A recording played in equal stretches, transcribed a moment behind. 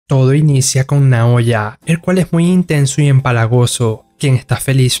Todo inicia con Naoya, el cual es muy intenso y empalagoso, quien está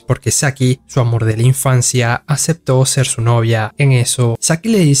feliz porque Saki, su amor de la infancia, aceptó ser su novia. En eso, Saki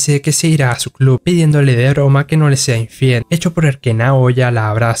le dice que se irá a su club, pidiéndole de broma que no le sea infiel, hecho por el que Naoya la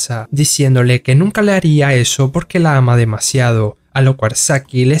abraza, diciéndole que nunca le haría eso porque la ama demasiado. A lo cual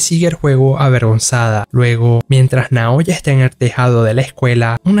Saki le sigue el juego avergonzada. Luego, mientras Naoya está en el tejado de la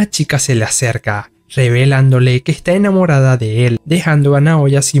escuela, una chica se le acerca, revelándole que está enamorada de él, dejando a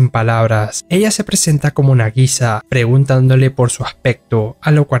Naoya sin palabras. Ella se presenta como Nagisa, preguntándole por su aspecto,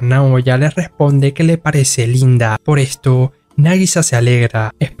 a lo cual Naoya le responde que le parece linda. Por esto, Nagisa se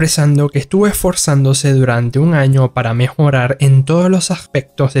alegra, expresando que estuvo esforzándose durante un año para mejorar en todos los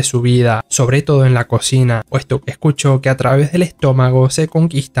aspectos de su vida, sobre todo en la cocina, puesto que escuchó que a través del estómago se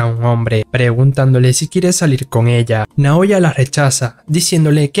conquista a un hombre, preguntándole si quiere salir con ella. Naoya la rechaza,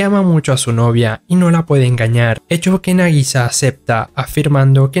 diciéndole que ama mucho a su novia y no la puede engañar, hecho que Nagisa acepta,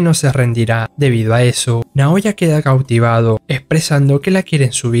 afirmando que no se rendirá. Debido a eso, Naoya queda cautivado, expresando que la quiere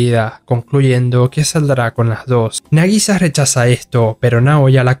en su vida, concluyendo que saldrá con las dos. Nagisa rechaza esto, pero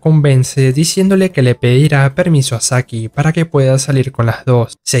Naoya la convence diciéndole que le pedirá permiso a Saki para que pueda salir con las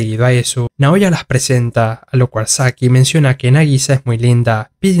dos. Seguido a eso, Naoya las presenta, a lo cual Saki menciona que Nagisa es muy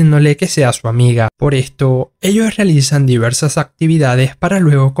linda, pidiéndole que sea su amiga. Por esto, ellos realizan diversas actividades para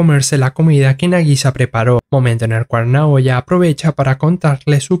luego comerse la comida que Nagisa preparó, momento en el cual Naoya aprovecha para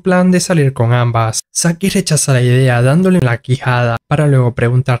contarle su plan de salir con ambas. Saki rechaza la idea dándole la quijada, para luego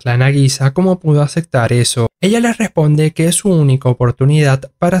preguntarle a Nagisa cómo pudo aceptar eso. Ella le responde que es su única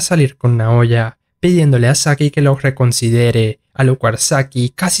oportunidad para salir con Naoya, pidiéndole a Saki que lo reconsidere, a lo cual Saki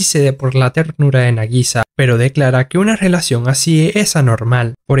casi cede por la ternura de Nagisa, pero declara que una relación así es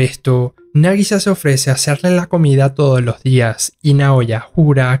anormal. Por esto, Nagisa se ofrece a hacerle la comida todos los días, y Naoya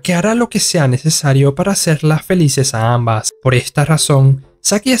jura que hará lo que sea necesario para hacerlas felices a ambas. Por esta razón,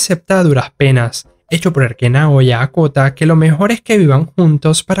 Saki acepta a duras penas, hecho por el que Naoya acota que lo mejor es que vivan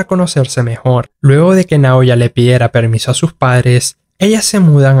juntos para conocerse mejor. Luego de que Naoya le pidiera permiso a sus padres, ellas se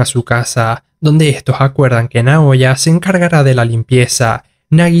mudan a su casa, donde estos acuerdan que Naoya se encargará de la limpieza,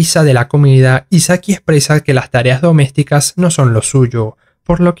 Nagisa de la comida y Saki expresa que las tareas domésticas no son lo suyo,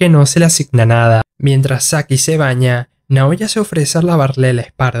 por lo que no se le asigna nada. Mientras Saki se baña, Naoya se ofrece a lavarle la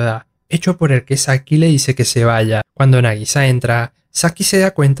espalda, hecho por el que Saki le dice que se vaya. Cuando Nagisa entra, Saki se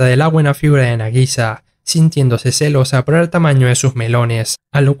da cuenta de la buena figura de Nagisa, sintiéndose celosa por el tamaño de sus melones,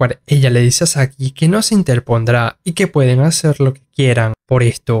 a lo cual ella le dice a Saki que no se interpondrá y que pueden hacer lo que quieran. Por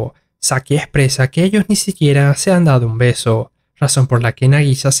esto, Saki expresa que ellos ni siquiera se han dado un beso, razón por la que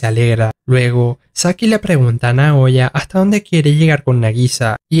Nagisa se alegra. Luego, Saki le pregunta a Naoya hasta dónde quiere llegar con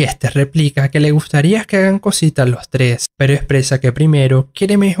Nagisa, y este replica que le gustaría que hagan cositas los tres, pero expresa que primero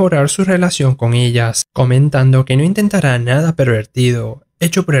quiere mejorar su relación con ellas, comentando que no intentará nada pervertido,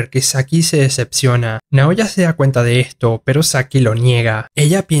 hecho por el que Saki se decepciona. Naoya se da cuenta de esto, pero Saki lo niega.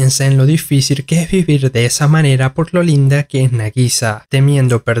 Ella piensa en lo difícil que es vivir de esa manera por lo linda que es Nagisa,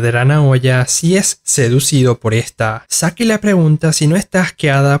 temiendo perder a Naoya si es seducido por esta. Saki le pregunta si no está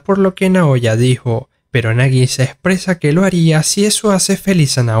asqueada por lo que Naoya dijo, pero Nagisa expresa que lo haría si eso hace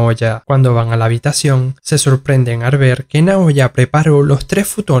feliz a Naoya. Cuando van a la habitación, se sorprenden al ver que Naoya preparó los 3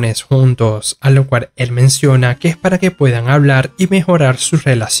 futones juntos, a lo cual él menciona que es para que puedan hablar y mejorar su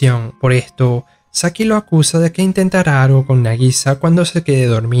relación. Por esto, Saki lo acusa de que intentará algo con Nagisa cuando se quede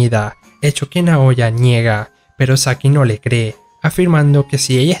dormida, hecho que Naoya niega, pero Saki no le cree, afirmando que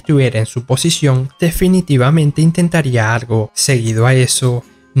si ella estuviera en su posición, definitivamente intentaría algo. Seguido a eso,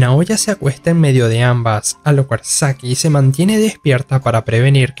 Naoya se acuesta en medio de ambas, a lo cual Saki se mantiene despierta para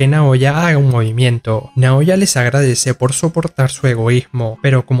prevenir que Naoya haga un movimiento. Naoya les agradece por soportar su egoísmo,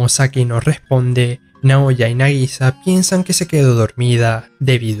 pero como Saki no responde, Naoya y Nagisa piensan que se quedó dormida.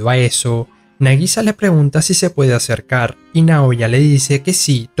 Debido a eso, Nagisa le pregunta si se puede acercar, y Naoya le dice que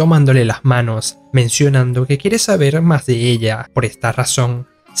sí, tomándole las manos, mencionando que quiere saber más de ella. Por esta razón,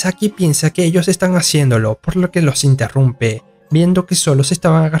 Saki piensa que ellos están haciéndolo, por lo que los interrumpe, viendo que solo se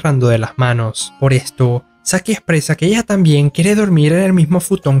estaban agarrando de las manos. Por esto, Saki expresa que ella también quiere dormir en el mismo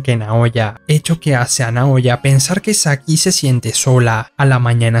futón que Naoya, hecho que hace a Naoya pensar que Saki se siente sola. A la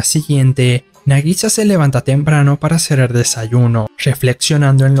mañana siguiente, Nagisa se levanta temprano para hacer el desayuno,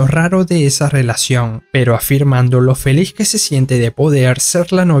 reflexionando en lo raro de esa relación, pero afirmando lo feliz que se siente de poder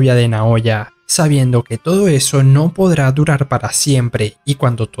ser la novia de Naoya, sabiendo que todo eso no podrá durar para siempre y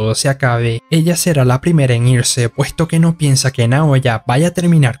cuando todo se acabe, ella será la primera en irse, puesto que no piensa que Naoya vaya a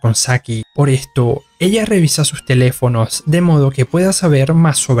terminar con Saki. Por esto, ella revisa sus teléfonos de modo que pueda saber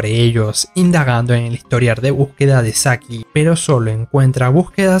más sobre ellos, indagando en el historial de búsqueda de Saki, pero solo encuentra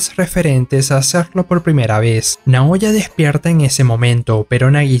búsquedas referentes a hacerlo por primera vez. Naoya despierta en ese momento,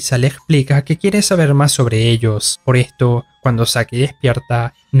 pero Nagisa le explica que quiere saber más sobre ellos. Por esto, cuando Saki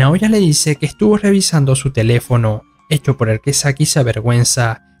despierta, Naoya le dice que estuvo revisando su teléfono, hecho por el que Saki se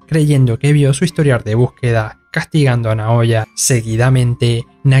avergüenza, creyendo que vio su historial de búsqueda, castigando a Naoya. Seguidamente,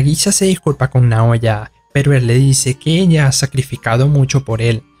 Nagisa se disculpa con Naoya, pero él le dice que ella ha sacrificado mucho por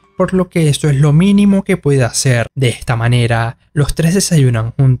él, por lo que esto es lo mínimo que puede hacer. De esta manera, los tres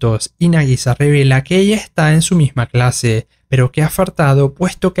desayunan juntos y Nagisa revela que ella está en su misma clase, pero que ha faltado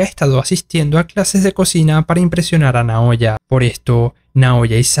puesto que ha estado asistiendo a clases de cocina para impresionar a Naoya. Por esto,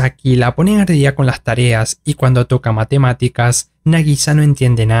 Naoya y Saki la ponen al día con las tareas y cuando toca matemáticas, Nagisa no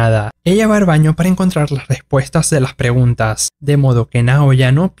entiende nada. Ella va al baño para encontrar las respuestas de las preguntas, de modo que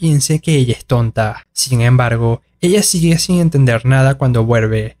Naoya no piense que ella es tonta. Sin embargo, ella sigue sin entender nada cuando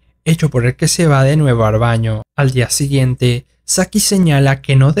vuelve, hecho por el que se va de nuevo al baño. Al día siguiente, Saki señala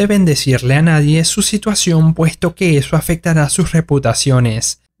que no deben decirle a nadie su situación puesto que eso afectará sus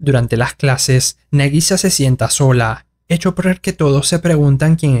reputaciones. Durante las clases, Nagisa se sienta sola, hecho por el que todos se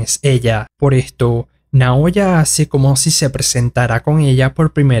preguntan quién es ella. Por esto, Naoya hace como si se presentara con ella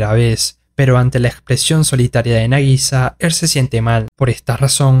por primera vez, pero ante la expresión solitaria de Nagisa, él se siente mal. Por esta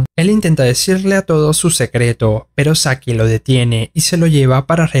razón, él intenta decirle a todos su secreto, pero Saki lo detiene y se lo lleva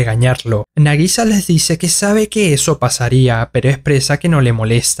para regañarlo. Nagisa les dice que sabe que eso pasaría, pero expresa que no le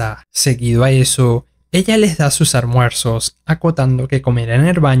molesta. Seguido a eso, ella les da sus almuerzos, acotando que comerán en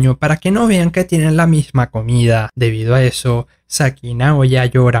el baño para que no vean que tienen la misma comida. Debido a eso, Saki y Naoya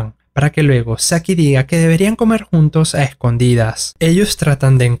lloran, para que luego Saki diga que deberían comer juntos a escondidas. Ellos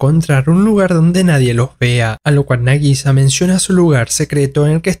tratan de encontrar un lugar donde nadie los vea, a lo cual Nagisa menciona su lugar secreto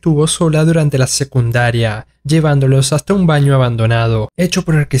en el que estuvo sola durante la secundaria, llevándolos hasta un baño abandonado, hecho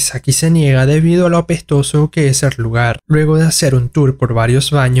por el que Saki se niega debido a lo apestoso que es el lugar. Luego de hacer un tour por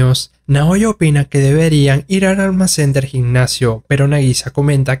varios baños, Naoya opina que deberían ir al almacén del gimnasio, pero Nagisa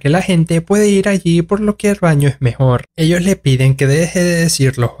comenta que la gente puede ir allí por lo que el baño es mejor. Ellos le piden que deje de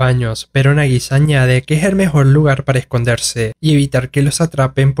decir los baños, pero Nagisa añade que es el mejor lugar para esconderse y evitar que los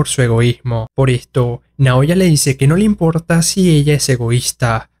atrapen por su egoísmo. Por esto, Naoya le dice que no le importa si ella es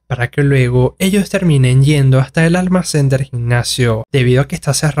egoísta, para que luego ellos terminen yendo hasta el almacén del gimnasio. Debido a que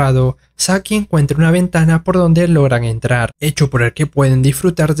está cerrado, Saki encuentra una ventana por donde logran entrar, hecho por el que pueden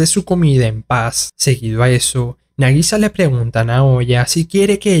disfrutar de su comida en paz. Seguido a eso, Nagisa le pregunta a Naoya si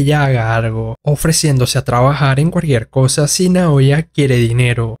quiere que ella haga algo, ofreciéndose a trabajar en cualquier cosa si Naoya quiere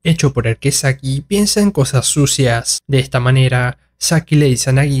dinero, hecho por el que Saki piensa en cosas sucias. De esta manera, Saki le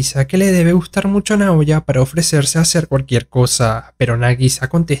dice a Nagisa que le debe gustar mucho a Naoya para ofrecerse a hacer cualquier cosa, pero Nagisa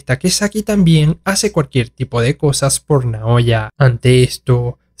contesta que Saki también hace cualquier tipo de cosas por Naoya. Ante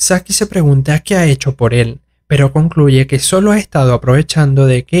esto, Saki se pregunta qué ha hecho por él, pero concluye que solo ha estado aprovechando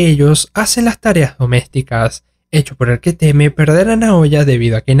de que ellos hacen las tareas domésticas, hecho por el que teme perder a Naoya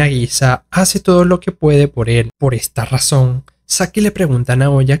debido a que Nagisa hace todo lo que puede por él. Por esta razón, Saki le pregunta a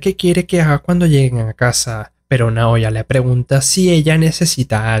Naoya qué quiere que haga cuando lleguen a casa, pero Naoya le pregunta si ella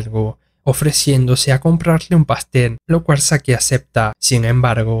necesita algo, ofreciéndose a comprarle un pastel, lo cual Saki acepta. Sin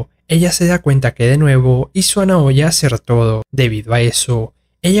embargo, ella se da cuenta que de nuevo hizo a Naoya hacer todo. Debido a eso,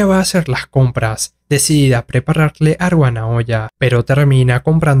 ella va a hacer las compras, decidida a prepararle algo a Naoya, pero termina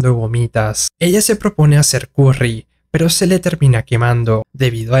comprando gomitas. Ella se propone hacer curry, pero se le termina quemando.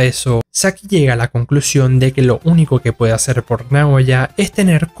 Debido a eso, Saki llega a la conclusión de que lo único que puede hacer por Naoya es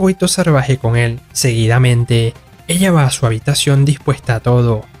tener coito salvaje con él. Seguidamente, ella va a su habitación dispuesta a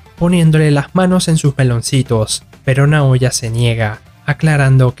todo, poniéndole las manos en sus meloncitos, pero Naoya se niega,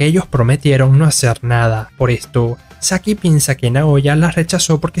 aclarando que ellos prometieron no hacer nada. Por esto, Saki piensa que Naoya la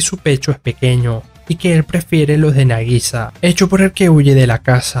rechazó porque su pecho es pequeño y que él prefiere los de Nagisa, hecho por el que huye de la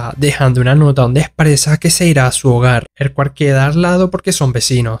casa, dejando una nota donde expresa que se irá a su hogar, el cual queda al lado porque son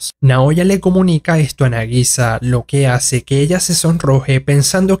vecinos. Naoya le comunica esto a Nagisa, lo que hace que ella se sonroje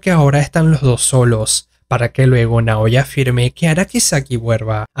pensando que ahora están los dos solos, para que luego Naoya afirme que hará que Saki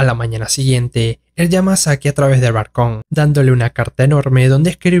vuelva. A la mañana siguiente, él llama a Saki a través del balcón, dándole una carta enorme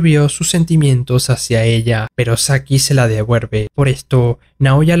donde escribió sus sentimientos hacia ella, pero Saki se la devuelve. Por esto,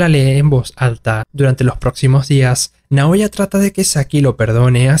 Naoya la lee en voz alta. Durante los próximos días, Naoya trata de que Saki lo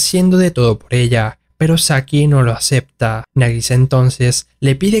perdone haciendo de todo por ella, pero Saki no lo acepta. Nagisa entonces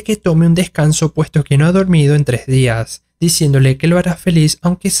le pide que tome un descanso puesto que no ha dormido en 3 días, diciéndole que lo hará feliz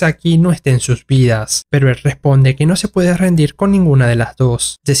aunque Saki no esté en sus vidas, pero él responde que no se puede rendir con ninguna de las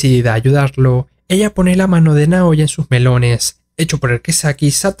dos. Decidida a ayudarlo, ella pone la mano de Naoya en sus melones, hecho por el que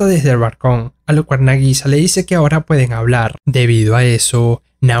Saki salta desde el balcón, a lo cual Nagisa le dice que ahora pueden hablar. Debido a eso,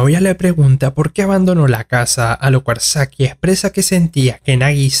 Naoya le pregunta por qué abandonó la casa, a lo cual Saki expresa que sentía que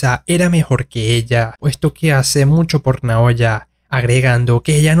Nagisa era mejor que ella, puesto que hace mucho por Naoya, agregando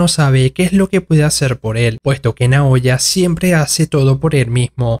que ella no sabe qué es lo que puede hacer por él, puesto que Naoya siempre hace todo por él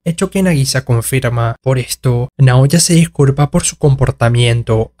mismo, hecho que Nagisa confirma. Por esto, Naoya se disculpa por su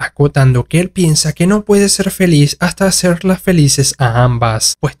comportamiento, acotando que él piensa que no puede ser feliz hasta hacerlas felices a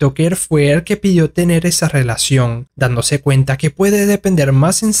ambas, puesto que él fue el que pidió tener esa relación, dándose cuenta que puede depender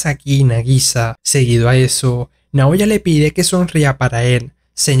más en Saki y Nagisa. Seguido a eso, Naoya le pide que sonría para él,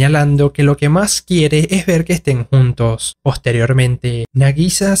 señalando que lo que más quiere es ver que estén juntos. Posteriormente,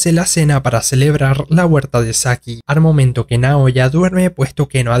 Nagisa hace la cena para celebrar la huerta de Saki, al momento que Naoya duerme puesto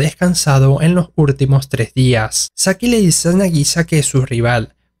que no ha descansado en los últimos 3 días. Saki le dice a Nagisa que es su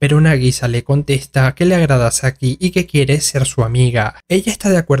rival, pero Nagisa le contesta que le agrada a Saki y que quiere ser su amiga. Ella está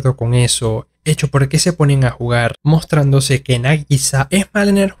de acuerdo con eso, hecho porque se ponen a jugar, mostrándose que Nagisa es mala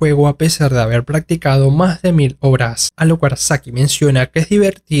en el juego a pesar de haber practicado más de 1000 horas, a lo cual Saki menciona que es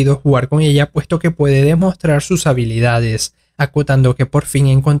divertido jugar con ella puesto que puede demostrar sus habilidades, acotando que por fin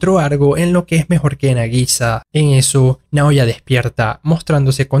encontró algo en lo que es mejor que Nagisa. En eso, Naoya despierta,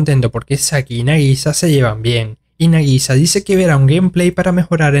 mostrándose contento porque Saki y Nagisa se llevan bien, y Nagisa dice que verá un gameplay para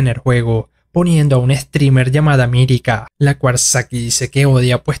mejorar en el juego, poniendo a una streamer llamada Mirika, la cual Saki dice que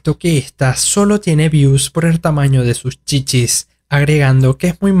odia puesto que esta solo tiene views por el tamaño de sus chichis, agregando que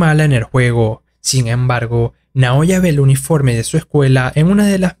es muy mala en el juego. Sin embargo, Naoya ve el uniforme de su escuela en una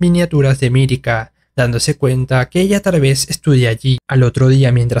de las miniaturas de Mirika, dándose cuenta que ella tal vez estudia allí. Al otro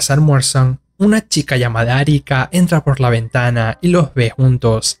día, mientras almuerzan, una chica llamada Arika entra por la ventana y los ve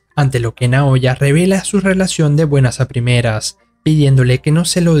juntos, ante lo que Naoya revela su relación de buenas a primeras, pidiéndole que no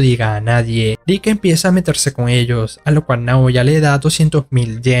se lo diga a nadie. Rika empieza a meterse con ellos, a lo cual Naoya le da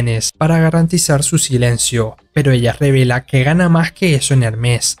 200.000 yenes para garantizar su silencio, pero ella revela que gana más que eso en el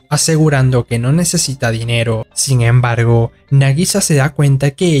mes, asegurando que no necesita dinero. Sin embargo, Nagisa se da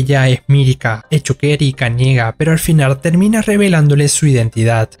cuenta que ella es Mirika, hecho que Rika niega, pero al final termina revelándole su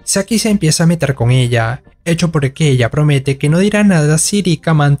identidad. Saki se empieza a meter con ella, hecho porque ella promete que no dirá nada si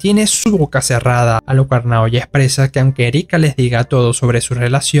Rika mantiene su boca cerrada, a lo cual Naoya expresa que aunque Rika les diga todo sobre su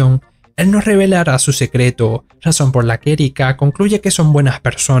relación, él no revelará su secreto, razón por la que Rika concluye que son buenas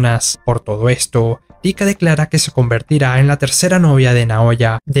personas. Por todo esto, Rika declara que se convertirá en la tercera novia de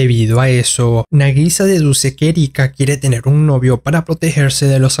Naoya. Debido a eso, Nagisa deduce que Rika quiere tener un novio para protegerse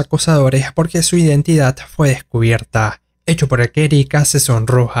de los acosadores porque su identidad fue descubierta, hecho por el que Rika se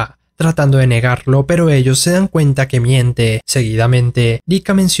sonroja, tratando de negarlo, pero ellos se dan cuenta que miente. Seguidamente,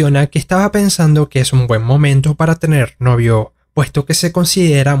 Rika menciona que estaba pensando que es un buen momento para tener novio, puesto que se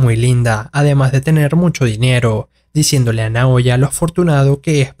considera muy linda, además de tener mucho dinero, diciéndole a Naoya lo afortunado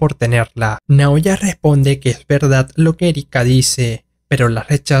que es por tenerla. Naoya responde que es verdad lo que Rika dice, pero la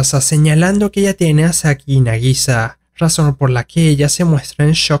rechaza señalando que ella tiene a Saki y Nagisa, razón por la que ella se muestra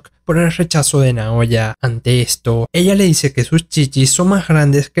en shock por el rechazo de Naoya. Ante esto, ella le dice que sus chichis son más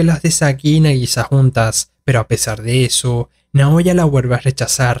grandes que las de Saki y Nagisa juntas, pero a pesar de eso, Naoya la vuelve a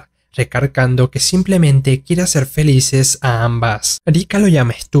rechazar, recargando que simplemente quiere hacer felices a ambas. Rika lo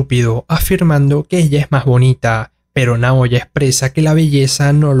llama estúpido, afirmando que ella es más bonita, pero Naoya expresa que la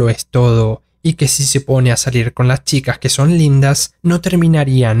belleza no lo es todo, y que si se pone a salir con las chicas que son lindas, no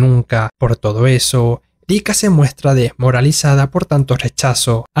terminaría nunca. Por todo eso, Rika se muestra desmoralizada por tanto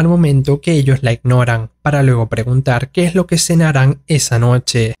rechazo, al momento que ellos la ignoran, para luego preguntar qué es lo que cenarán esa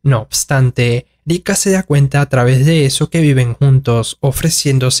noche. No obstante, Rika se da cuenta a través de eso que viven juntos,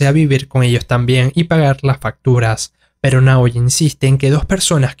 ofreciéndose a vivir con ellos también y pagar las facturas. Pero Naoya insiste en que dos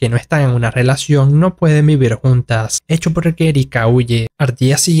personas que no están en una relación no pueden vivir juntas, hecho por el que Rika huye. Al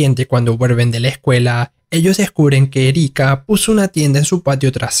día siguiente, cuando vuelven de la escuela, ellos descubren que Rika puso una tienda en su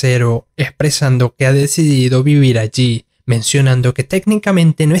patio trasero, expresando que ha decidido vivir allí, mencionando que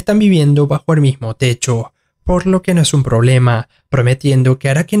técnicamente no están viviendo bajo el mismo techo, por lo que no es un problema, prometiendo que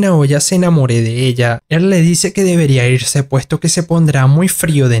hará que Naoya se enamore de ella. Él le dice que debería irse puesto que se pondrá muy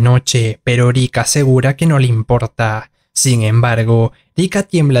frío de noche, pero Rika asegura que no le importa. Sin embargo, Rika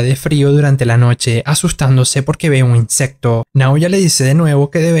tiembla de frío durante la noche, asustándose porque ve un insecto. Naoya le dice de nuevo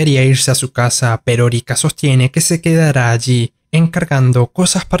que debería irse a su casa, pero Rika sostiene que se quedará allí, encargando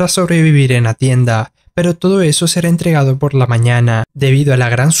cosas para sobrevivir en la tienda, pero todo eso será entregado por la mañana. Debido a la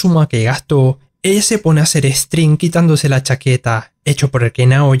gran suma que gastó, ella se pone a hacer string quitándose la chaqueta, hecho por el que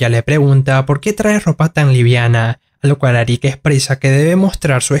Naoya le pregunta por qué trae ropa tan liviana, a lo cual Rika expresa que debe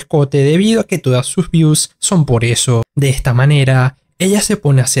mostrar su escote debido a que todas sus views son por eso. De esta manera, Ella se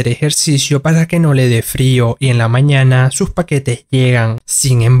pone a hacer ejercicio para que no le dé frío y en la mañana sus paquetes llegan.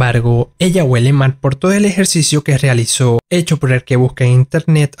 Sin embargo, ella huele mal por todo el ejercicio que realizó, hecho por el que busca en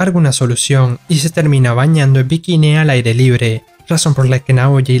internet alguna solución y se termina bañando en bikini al aire libre, razón por la que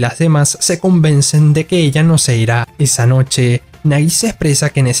Naoya y las demás se convencen de que ella no se irá. Esa noche, Nagisa expresa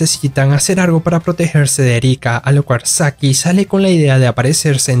que necesitan hacer algo para protegerse de Erika, a lo cual Saki sale con la idea de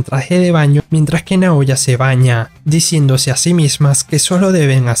aparecerse en traje de baño mientras que Naoya se baña, diciéndose a sí mismas que solo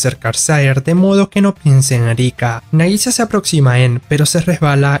deben acercarse a él de modo que no piensen en Erika. Nagisa se aproxima a él, pero se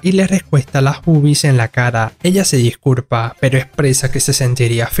resbala y le recuesta las boobies en la cara. Ella se disculpa, pero expresa que se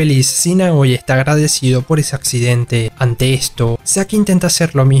sentiría feliz si Naoya está agradecido por ese accidente. Ante esto, Saki intenta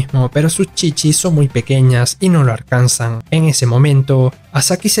hacer lo mismo, pero sus chichis son muy pequeñas y no lo alcanzan. En ese momento, a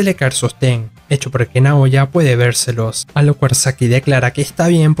Saki se le cae el sostén, hecho porque Naoya puede vérselos, a lo cual Saki declara que está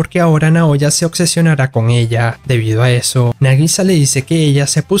bien porque ahora Naoya se obsesionará con ella. Debido a eso, Nagisa le dice que ella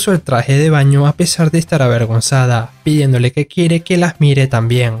se puso el traje de baño a pesar de estar avergonzada, pidiéndole que quiere que las mire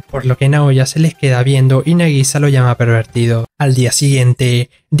también, por lo que Naoya se les queda viendo y Nagisa lo llama pervertido. Al día siguiente,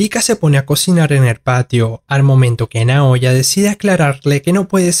 Rika se pone a cocinar en el patio, al momento que Naoya decide aclararle que no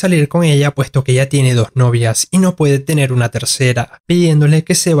puede salir con ella puesto que ella tiene 2 novias y no puede tener una tercera, pidiéndole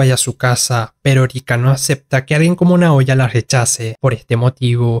que se vaya a su casa, pero Rika no acepta que alguien como Naoya la rechace. Por este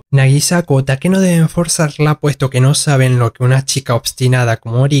motivo, Nagisa acota que no deben forzarla puesto que no saben lo que una chica obstinada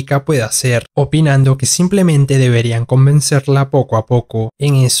como Rika puede hacer, opinando que simplemente deberían convencerla poco a poco.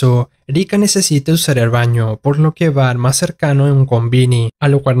 En eso, Rika necesita usar el baño, por lo que va al más cercano en un combini, a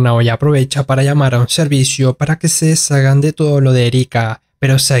lo cual Naoya aprovecha para llamar a un servicio para que se deshagan de todo lo de Rika,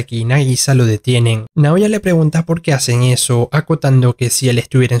 pero Saki y Nagisa lo detienen. Naoya le pregunta por qué hacen eso, acotando que si él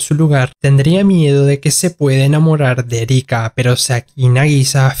estuviera en su lugar, tendría miedo de que se pueda enamorar de Rika, pero Saki y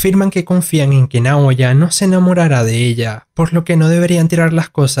Nagisa afirman que confían en que Naoya no se enamorará de ella, por lo que no deberían tirar las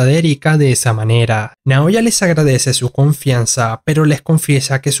cosas de Rika de esa manera. Naoya les agradece su confianza, pero les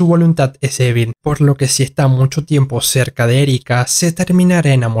confiesa que su voluntad es débil, por lo que si está mucho tiempo cerca de Rika, se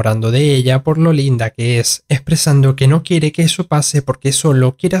terminará enamorando de ella por lo linda que es, expresando que no quiere que eso pase porque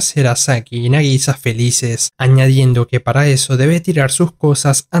solo quiere hacer a Saki y Nagisa felices, añadiendo que para eso debe tirar sus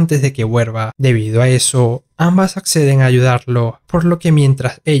cosas antes de que vuelva. Debido a eso, ambas acceden a ayudarlo, por lo que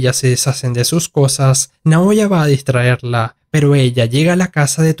mientras ellas se deshacen de sus cosas, Naoya va a distraerla, pero ella llega a la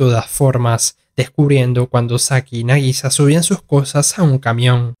casa de todas formas, descubriendo cuando Saki y Nagisa subían sus cosas a un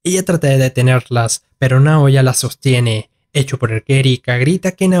camión. Ella trata de detenerlas, pero Naoya la sostiene, hecho por el que Erika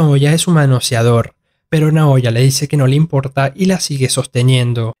grita que Naoya es un manoseador, pero Naoya le dice que no le importa y la sigue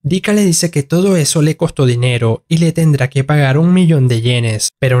sosteniendo. Rika le dice que todo eso le costó dinero y le tendrá que pagar 1.000.000 de yenes,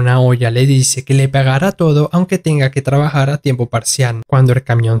 pero Naoya le dice que le pagará todo aunque tenga que trabajar a tiempo parcial. Cuando el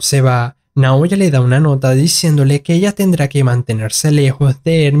camión se va, Naoya le da una nota diciéndole que ella tendrá que mantenerse lejos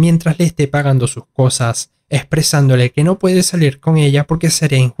de él mientras le esté pagando sus cosas, expresándole que no puede salir con ella porque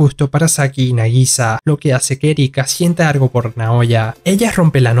sería injusto para Saki y Nagisa, lo que hace que Rika sienta algo por Naoya. Ella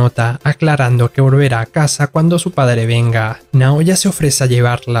rompe la nota, aclarando que volverá a casa cuando su padre venga. Naoya se ofrece a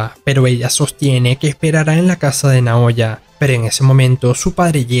llevarla, pero ella sostiene que esperará en la casa de Naoya. Pero en ese momento su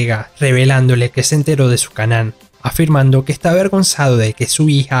padre llega, revelándole que se enteró de su canal, afirmando que está avergonzado de que su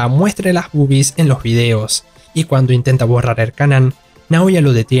hija muestre las boobies en los videos, y cuando intenta borrar el canal, Naoya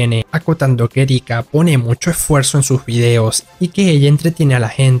lo detiene, acotando que Rika pone mucho esfuerzo en sus videos y que ella entretiene a la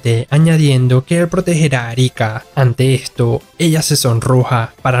gente, añadiendo que él protegerá a Rika. Ante esto, ella se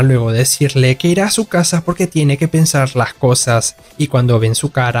sonroja, para luego decirle que irá a su casa porque tiene que pensar las cosas, y cuando ven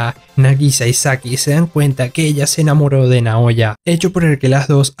su cara, Nagisa y Saki se dan cuenta que ella se enamoró de Naoya, hecho por el que las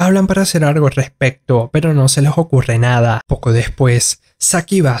dos hablan para hacer algo al respecto, pero no se les ocurre nada. Poco después,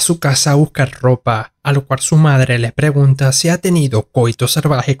 Saki va a su casa a buscar ropa, a lo cual su madre le pregunta si ha tenido coito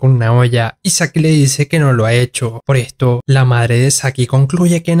salvaje con Naoya y Saki le dice que no lo ha hecho. Por esto, la madre de Saki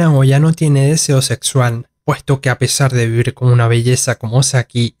concluye que Naoya no tiene deseo sexual, puesto que a pesar de vivir con una belleza como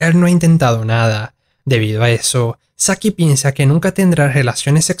Saki, él no ha intentado nada. Debido a eso, Saki piensa que nunca tendrá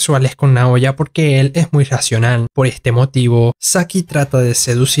relaciones sexuales con Naoya porque él es muy racional. Por este motivo, Saki trata de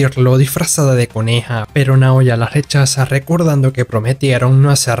seducirlo disfrazada de coneja, pero Naoya la rechaza recordando que prometieron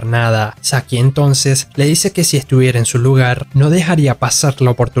no hacer nada. Saki entonces le dice que si estuviera en su lugar, no dejaría pasar la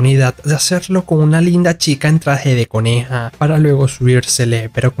oportunidad de hacerlo con una linda chica en traje de coneja, para luego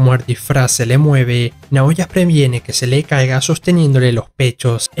subírsele, pero como el disfraz se le mueve, Naoya previene que se le caiga sosteniéndole los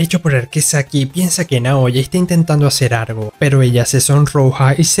pechos, hecho por el que Saki piensa que Naoya está intentando hacer algo, pero ella se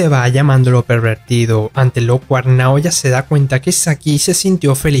sonroja y se va llamándolo pervertido, ante lo cual Naoya se da cuenta que Saki se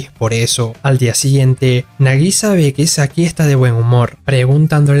sintió feliz por eso. Al día siguiente, Nagisa ve que Saki está de buen humor,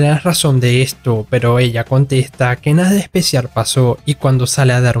 preguntándole la razón de esto, pero ella contesta que nada especial pasó y cuando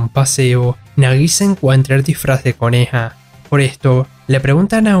sale a dar un paseo, Nagisa encuentra el disfraz de coneja. Por esto, le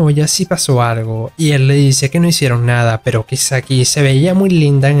pregunta a Naoya si pasó algo y él le dice que no hicieron nada, pero que Saki se veía muy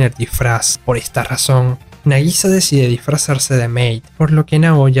linda en el disfraz. Por esta razón, Nagisa decide disfrazarse de maid, por lo que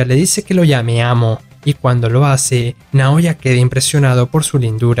Naoya le dice que lo llame amo. Y cuando lo hace, Naoya queda impresionado por su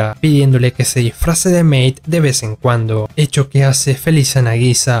lindura, pidiéndole que se disfrace de maid de vez en cuando, hecho que hace feliz a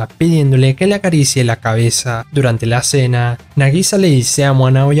Nagisa, pidiéndole que le acaricie la cabeza. Durante la cena, Nagisa le dice amo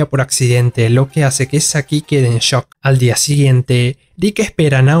a Naoya por accidente, lo que hace que Saki quede en shock. Al día siguiente, Rika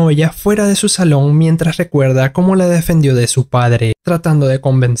espera a Naoya fuera de su salón mientras recuerda cómo la defendió de su padre, tratando de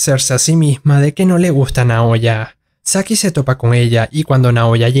convencerse a sí misma de que no le gusta Naoya. Saki se topa con ella y cuando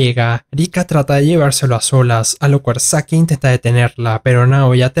Naoya llega, Rika trata de llevárselo a solas, a lo cual Saki intenta detenerla, pero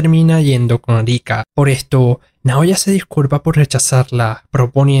Naoya termina yendo con Rika. Por esto, Naoya se disculpa por rechazarla,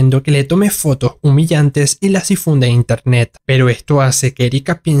 proponiendo que le tome fotos humillantes y las difunda en internet, pero esto hace que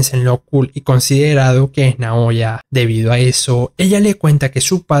Rika piense en lo cool y considerado que es Naoya. Debido a eso, ella le cuenta que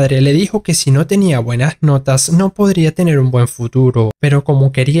su padre le dijo que si no tenía buenas notas no podría tener un buen futuro, pero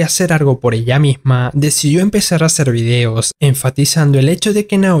como quería hacer algo por ella misma, decidió empezar a hacer videos, enfatizando el hecho de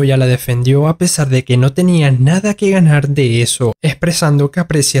que Naoya la defendió a pesar de que no tenía nada que ganar de eso, expresando que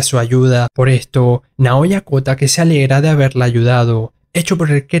aprecia su ayuda. Por esto, Naoya acota que se alegra de haberla ayudado, hecho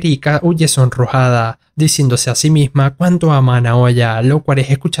por el que Rika huye sonrojada, diciéndose a sí misma cuánto ama a Naoya, lo cual es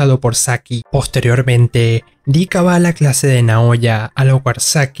escuchado por Saki. Posteriormente, Rika va a la clase de Naoya, a lo cual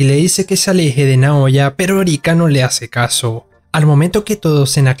Saki le dice que se aleje de Naoya, pero Rika no le hace caso. Al momento que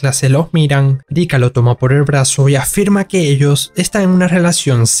todos en la clase los miran, Rika lo toma por el brazo y afirma que ellos están en una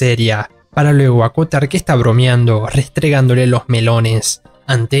relación seria, para luego acotar que está bromeando, restregándole los melones.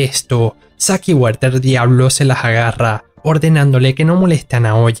 Ante esto, Saki Water Diablo se las agarra, ordenándole que no moleste a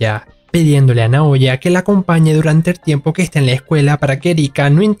Naoya, pidiéndole a Naoya que la acompañe durante el tiempo que está en la escuela para que Rika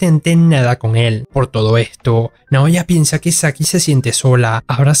no intente nada con él. Por todo esto, Naoya piensa que Saki se siente sola,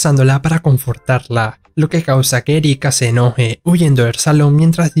 abrazándola para confortarla, lo que causa que Rika se enoje, huyendo del salón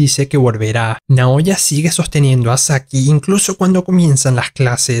mientras dice que volverá. Naoya sigue sosteniendo a Saki incluso cuando comienzan las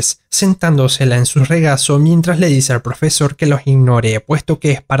clases, sentándosela en su regazo mientras le dice al profesor que los ignore, puesto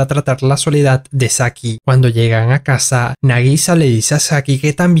que es para tratar la soledad de Saki. Cuando llegan a casa, Nagisa le dice a Saki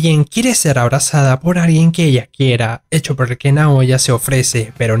que también quiere ser abrazada por alguien que ella quiera, hecho por el que Naoya se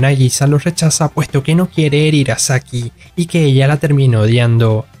ofrece, pero Nagisa lo rechaza puesto que no quiere herir a Saki y que ella la termina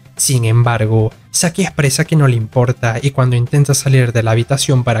odiando. Sin embargo, Saki expresa que no le importa y cuando intenta salir de la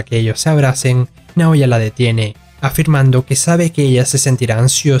habitación para que ellos se abracen, Naoya la detiene, afirmando que sabe que ella se sentirá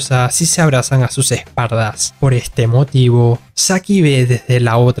ansiosa si se abrazan a sus espaldas. Por este motivo, Saki ve desde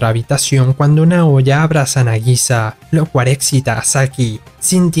la otra habitación cuando Naoya abraza a Nagisa, lo cual excita a Saki,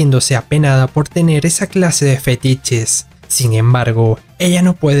 sintiéndose apenada por tener esa clase de fetiches. Sin embargo, ella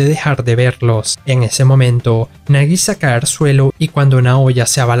no puede dejar de verlos. En ese momento, Nagisa cae al suelo y cuando Naoya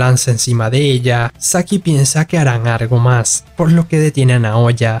se abalanza encima de ella, Saki piensa que harán algo más, por lo que detiene a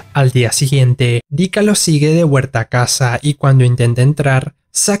Naoya. Al día siguiente, Rika lo sigue de vuelta a casa y cuando intenta entrar,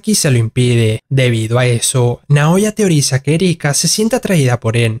 Saki se lo impide. Debido a eso, Naoya teoriza que Rika se siente atraída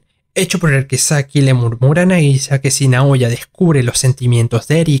por él, hecho por el que Saki le murmura a Nagisa que si Naoya descubre los sentimientos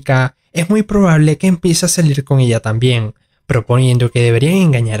de Rika, es muy probable que empiece a salir con ella también, proponiendo que deberían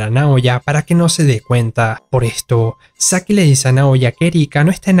engañar a Naoya para que no se dé cuenta. Por esto, Saki le dice a Naoya que Rika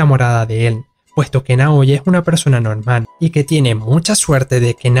no está enamorada de él, puesto que Naoya es una persona normal y que tiene mucha suerte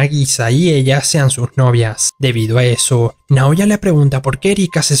de que Nagisa y ella sean sus novias. Debido a eso, Naoya le pregunta por qué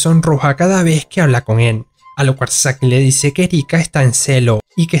Rika se sonroja cada vez que habla con él, a lo cual Saki le dice que Rika está en celo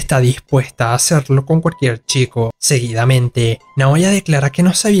y que está dispuesta a hacerlo con cualquier chico. Seguidamente, Naoya declara que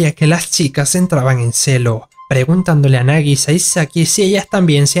no sabía que las chicas entraban en celo, preguntándole a Nagisa y Saki si ellas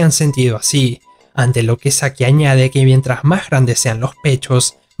también se han sentido así, ante lo que Saki añade que mientras más grandes sean los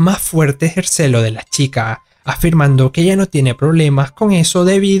pechos, más fuerte es el celo de la chica, afirmando que ella no tiene problemas con eso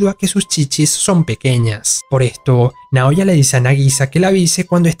debido a que sus chichis son pequeñas. Por esto, Naoya le dice a Nagisa que la avise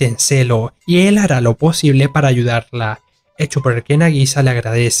cuando esté en celo y él hará lo posible para ayudarla, hecho por el que Nagisa le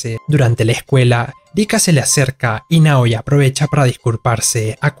agradece. Durante la escuela, Rika se le acerca y Naoya aprovecha para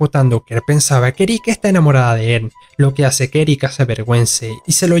disculparse, acotando que él pensaba que Rika está enamorada de él, lo que hace que Rika se avergüence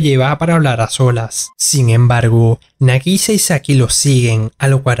y se lo lleva para hablar a solas. Sin embargo, Nagisa y Saki lo siguen, a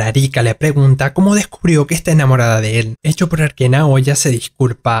lo cual Rika le pregunta cómo descubrió que está enamorada de él, hecho por el que Naoya se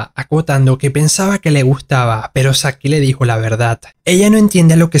disculpa, acotando que pensaba que le gustaba, pero Saki le dijo la verdad. Ella no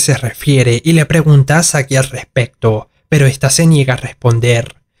entiende a lo que se refiere y le pregunta a Saki al respecto, pero esta se niega a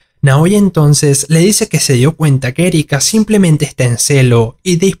responder. Naoya entonces le dice que se dio cuenta que Rika simplemente está en celo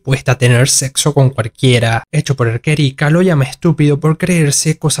y dispuesta a tener sexo con cualquiera, hecho por el que Rika lo llama estúpido por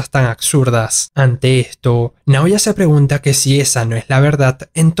creerse cosas tan absurdas. Ante esto, Naoya se pregunta que si esa no es la verdad,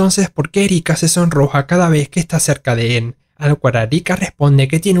 entonces ¿por qué Rika se sonroja cada vez que está cerca de él? A lo cual Rika responde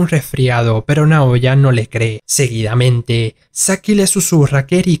que tiene un resfriado, pero Naoya no le cree. Seguidamente, Saki le susurra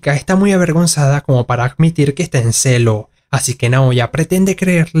que Rika está muy avergonzada como para admitir que está en celo. Así que Naoya pretende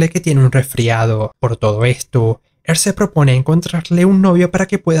creerle que tiene un resfriado. Por todo esto, él se propone encontrarle un novio para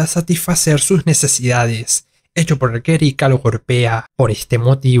que pueda satisfacer sus necesidades, hecho por el que Rika lo golpea. Por este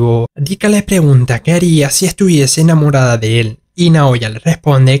motivo, Rika le pregunta qué haría si estuviese enamorada de él, y Naoya le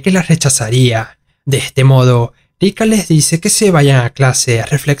responde que la rechazaría. De este modo, Rika les dice que se vayan a clase,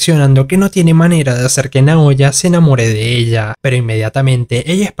 reflexionando que no tiene manera de hacer que Naoya se enamore de ella, pero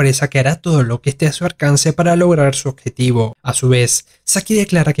inmediatamente ella expresa que hará todo lo que esté a su alcance para lograr su objetivo. A su vez, Saki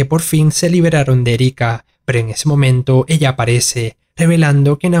declara que por fin se liberaron de Rika, pero en ese momento ella aparece,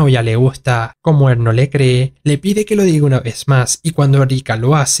 revelando que Naoya le gusta. Como él no le cree, le pide que lo diga una vez más, y cuando Rika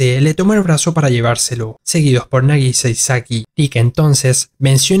lo hace, le toma el brazo para llevárselo, seguidos por Nagisa y Saki. Rika entonces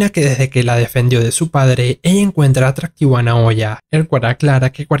menciona que desde que la defendió de su padre, ella encuentra atractivo a Naoya, el cual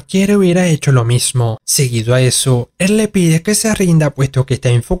aclara que cualquiera hubiera hecho lo mismo. Seguido a eso, él le pide que se rinda puesto que está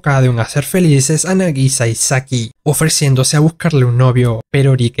enfocado en hacer felices a Nagisa y Saki, ofreciéndose a buscarle un novio,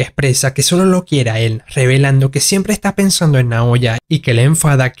 pero Rika expresa que solo lo quiere a él, revelando que siempre está pensando en Naoya y que le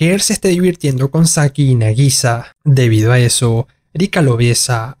enfada que él se esté divirtiendo con Saki y Nagisa. Debido a eso, Rika lo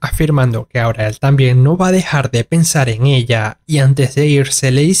besa, afirmando que ahora él también no va a dejar de pensar en ella, y antes de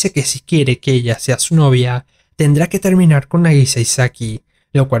irse le dice que si quiere que ella sea su novia, tendrá que terminar con Nagisa y Saki,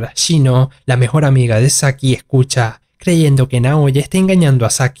 lo cual Shino, la mejor amiga de Saki, escucha, creyendo que Naoya está engañando a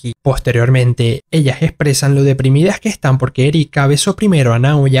Saki. Posteriormente, ellas expresan lo deprimidas que están porque Rika besó primero a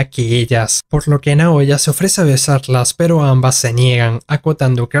Naoya que ellas, por lo que Naoya se ofrece a besarlas, pero ambas se niegan,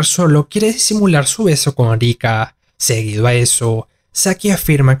 acotando que él solo quiere disimular su beso con Rika. Seguido a eso, Saki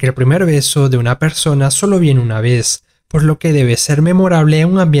afirma que el primer beso de una persona solo viene una vez, por lo que debe ser memorable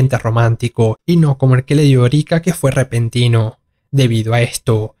en un ambiente romántico, y no como el que le dio Rika, que fue repentino. Debido a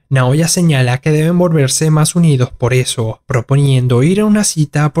esto, Naoya señala que deben volverse más unidos por eso, proponiendo ir a una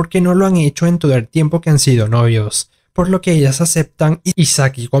cita porque no lo han hecho en todo el tiempo que han sido novios, por lo que ellas aceptan y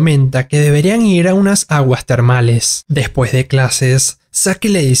Saki comenta que deberían ir a unas aguas termales. Después de clases, Saki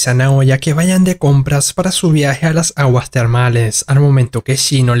le dice a Naoya que vayan de compras para su viaje a las aguas termales, al momento que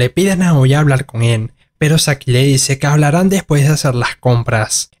Shino le pide a Naoya hablar con él, pero Saki le dice que hablarán después de hacer las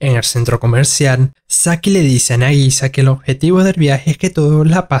compras. En el centro comercial, Saki le dice a Nagisa que el objetivo del viaje es que todos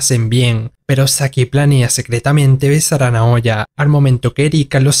la pasen bien, pero Saki planea secretamente besar a Naoya, al momento que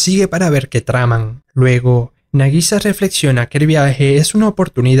Rika lo sigue para ver qué traman. Luego, Nagisa reflexiona que el viaje es una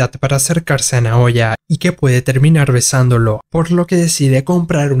oportunidad para acercarse a Naoya y que puede terminar besándolo, por lo que decide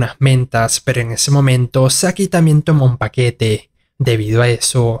comprar unas mentas, pero en ese momento Saki también toma un paquete. Debido a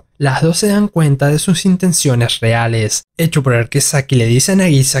eso, las dos se dan cuenta de sus intenciones reales, hecho por el que Saki le dice a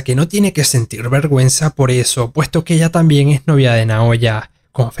Nagisa que no tiene que sentir vergüenza por eso, puesto que ella también es novia de Naoya,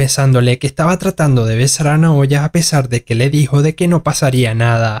 confesándole que estaba tratando de besar a Naoya a pesar de que le dijo de que no pasaría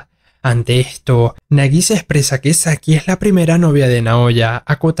nada. Ante esto, Nagisa expresa que Saki es la primera novia de Naoya,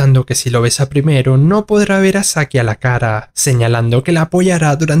 acotando que si lo besa primero no podrá ver a Saki a la cara, señalando que la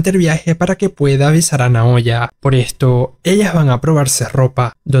apoyará durante el viaje para que pueda besar a Naoya. Por esto, ellas van a probarse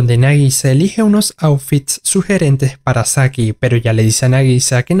ropa, donde Nagisa elige unos outfits sugerentes para Saki, pero ya le dice a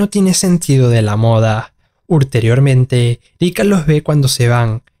Nagisa que no tiene sentido de la moda. Ulteriormente, Rika los ve cuando se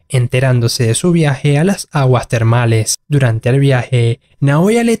van, enterándose de su viaje a las aguas termales. Durante el viaje,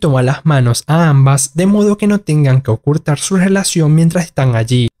 Naoya le toma las manos a ambas de modo que no tengan que ocultar su relación mientras están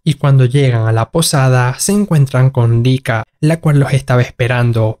allí, y cuando llegan a la posada se encuentran con Rika, la cual los estaba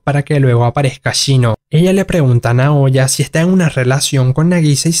esperando para que luego aparezca Shino. Ella le pregunta a Naoya si está en una relación con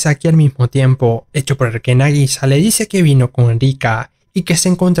Nagisa y Saki al mismo tiempo, hecho por el que Nagisa le dice que vino con Rika y que se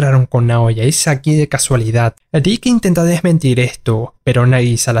encontraron con Naoya y Saki de casualidad. Rika intenta desmentir esto, pero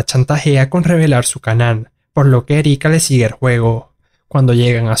Nagisa la chantajea con revelar su canal, por lo que Rika le sigue el juego. Cuando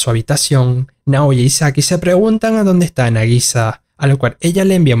llegan a su habitación, Naoya y Saki se preguntan a dónde está Nagisa, a lo cual ella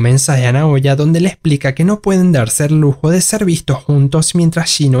le envía un mensaje a Naoya donde le explica que no pueden darse el lujo de ser vistos juntos mientras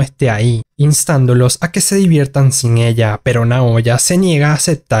Shino esté ahí, instándolos a que se diviertan sin ella, pero Naoya se niega a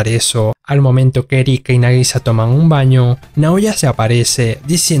aceptar eso. Al momento que Erika y Nagisa toman un baño, Naoya se aparece,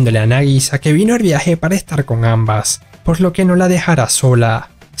 diciéndole a Nagisa que vino al viaje para estar con ambas, por lo que no la dejará sola.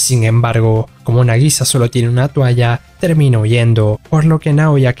 Sin embargo, como Nagisa solo tiene una toalla, termina huyendo, por lo que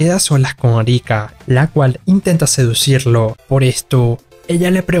Naoya queda a solas con Erika, la cual intenta seducirlo. Por esto, ella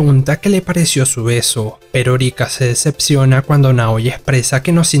le pregunta qué le pareció su beso, pero Erika se decepciona cuando Naoya expresa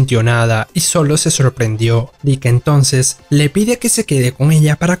que no sintió nada y solo se sorprendió. Rika entonces le pide que se quede con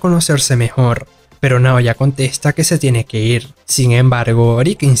ella para conocerse mejor, pero Naoya contesta que se tiene que ir. Sin embargo,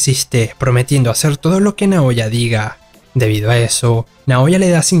 Erika insiste, prometiendo hacer todo lo que Naoya diga. Debido a eso, Naoya le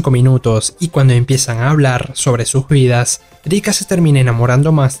da 5 minutos y cuando empiezan a hablar sobre sus vidas, Rika se termina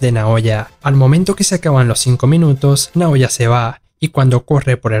enamorando más de Naoya. Al momento que se acaban los 5 minutos, Naoya se va y cuando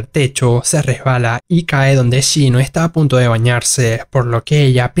corre por el techo se resbala y cae donde Shino está a punto de bañarse, por lo que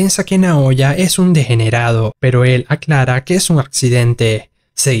ella piensa que Naoya es un degenerado, pero él aclara que es un accidente.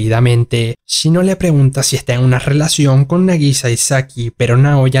 Seguidamente, Shino le pregunta si está en una relación con Nagisa y Saki, pero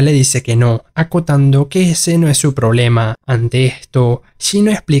Naoya le dice que no, acotando que ese no es su problema. Ante esto,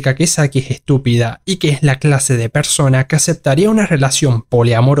 Shino explica que Saki es estúpida y que es la clase de persona que aceptaría una relación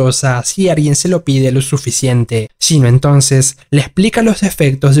poliamorosa si alguien se lo pide lo suficiente. Shino entonces le explica los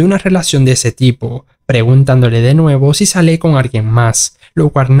efectos de una relación de ese tipo, preguntándole de nuevo si sale con alguien más, lo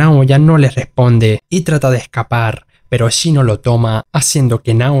cual Naoya no le responde y trata de escapar. Pero Shino lo toma, haciendo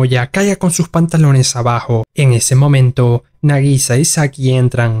que Naoya caiga con sus pantalones abajo. En ese momento, Nagisa y Saki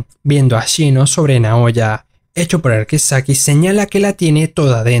entran, viendo a Shino sobre Naoya, hecho por el que Saki señala que la tiene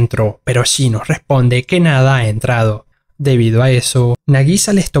toda dentro, pero Shino responde que nada ha entrado. Debido a eso,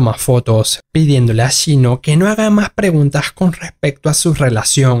 Nagisa les toma fotos, pidiéndole a Shino que no haga más preguntas con respecto a su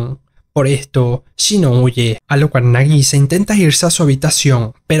relación. Por esto, Shino huye, a lo cual Nagisa intenta irse a su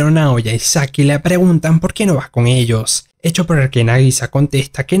habitación, pero Naoya y Saki le preguntan por qué no va con ellos, hecho por el que Nagisa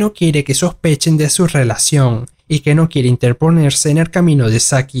contesta que no quiere que sospechen de su relación y que no quiere interponerse en el camino de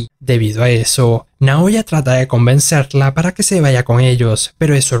Saki. Debido a eso, Naoya trata de convencerla para que se vaya con ellos,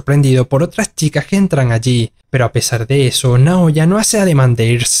 pero es sorprendido por otras chicas que entran allí. Pero a pesar de eso, Naoya no hace ademán de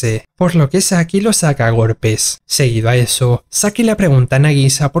irse, por lo que Saki lo saca a golpes. Seguido a eso, Saki le pregunta a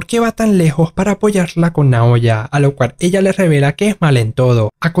Nagisa por qué va tan lejos para apoyarla con Naoya, a lo cual ella le revela que es mala en todo,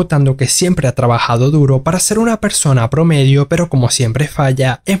 acotando que siempre ha trabajado duro para ser una persona promedio, pero como siempre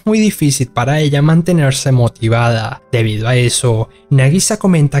falla, es muy difícil para ella mantenerse motivada. Debido a eso, Nagisa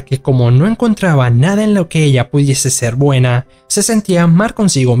comenta que como no encontraba nada en lo que ella pudiese ser buena, se sentía mal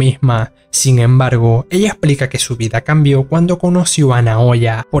consigo misma. Sin embargo, ella explica que su vida cambió cuando conoció a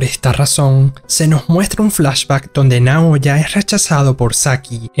Naoya. Por esta razón, se nos muestra un flashback donde Naoya es rechazado por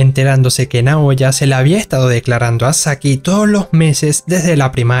Saki, enterándose que Naoya se le había estado declarando a Saki todos los meses desde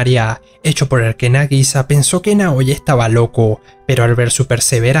la primaria, hecho por el que Nagisa pensó que Naoya estaba loco, pero al ver su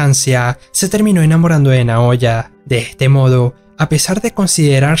perseverancia, se terminó enamorando de Naoya. De este modo, a pesar de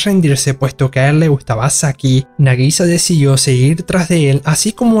considerar rendirse puesto que a él le gustaba Saki, Nagisa decidió seguir tras de él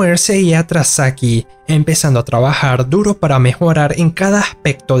así como él seguía tras Saki, empezando a trabajar duro para mejorar en cada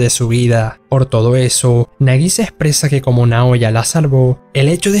aspecto de su vida. Por todo eso, Nagisa expresa que como Naoya la salvó, el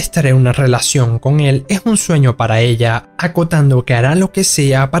hecho de estar en una relación con él es un sueño para ella, acotando que hará lo que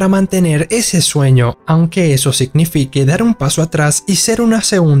sea para mantener ese sueño, aunque eso signifique dar un paso atrás y ser una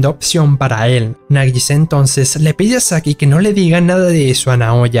segunda opción para él. Nagisa entonces le pide a Saki que no le diga nada de eso a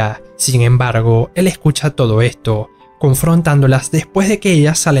Naoya. Sin embargo, él escucha todo esto, confrontándolas después de que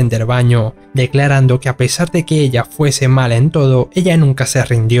ellas salen del baño, declarando que a pesar de que ella fuese mala en todo, ella nunca se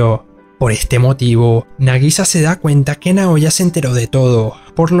rindió. Por este motivo, Nagisa se da cuenta que Naoya se enteró de todo,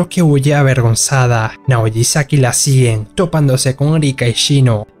 por lo que huye avergonzada. Naoya y Saki la siguen, topándose con Erika y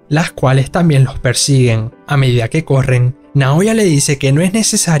Shino, las cuales también los persiguen. A medida que corren, Naoya le dice que no es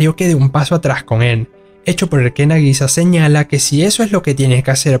necesario que dé un paso atrás con él, hecho por el que Nagisa señala que si eso es lo que tiene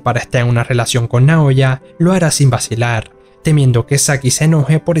que hacer para estar en una relación con Naoya, lo hará sin vacilar, temiendo que Saki se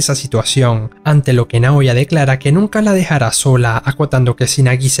enoje por esa situación, ante lo que Naoya declara que nunca la dejará sola, acotando que si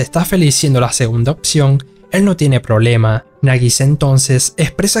Nagisa está feliz siendo la segunda opción, él no tiene problema. Nagisa entonces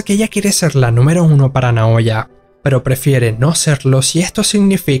expresa que ella quiere ser la número 1 para Naoya, pero prefiere no serlo si esto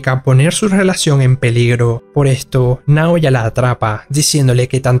significa poner su relación en peligro. Por esto, Naoya la atrapa, diciéndole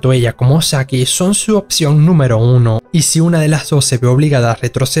que tanto ella como Saki son su opción número 1, y si una de las dos se ve obligada a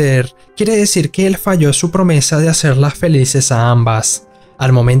retroceder, quiere decir que él falló su promesa de hacerlas felices a ambas.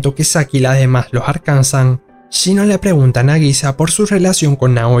 Al momento que Saki y las demás los alcanzan, Shino le pregunta a Nagisa por su relación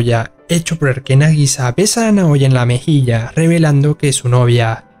con Naoya, hecho por que Nagisa besa a Naoya en la mejilla, revelando que es su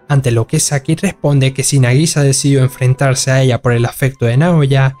novia. Ante lo que Saki responde que si Nagisa decidió enfrentarse a ella por el afecto de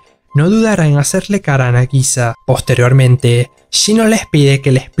Naoya, no dudará en hacerle cara a Nagisa. Posteriormente, Shino les pide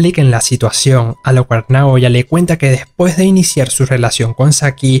que le expliquen la situación, a lo cual Naoya le cuenta que después de iniciar su relación con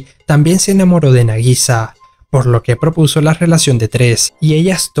Saki, también se enamoró de Nagisa, por lo que propuso la relación de 3 y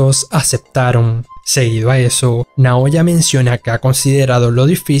ellas dos aceptaron. Seguido a eso, Naoya menciona que ha considerado lo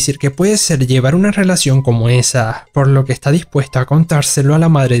difícil que puede ser llevar una relación como esa, por lo que está dispuesta a contárselo a la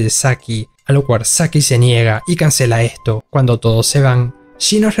madre de Saki, a lo cual Saki se niega y cancela esto. Cuando todos se van,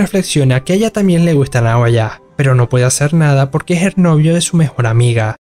 Shino reflexiona que a ella también le gusta Naoya, pero no puede hacer nada porque es el novio de su mejor amiga.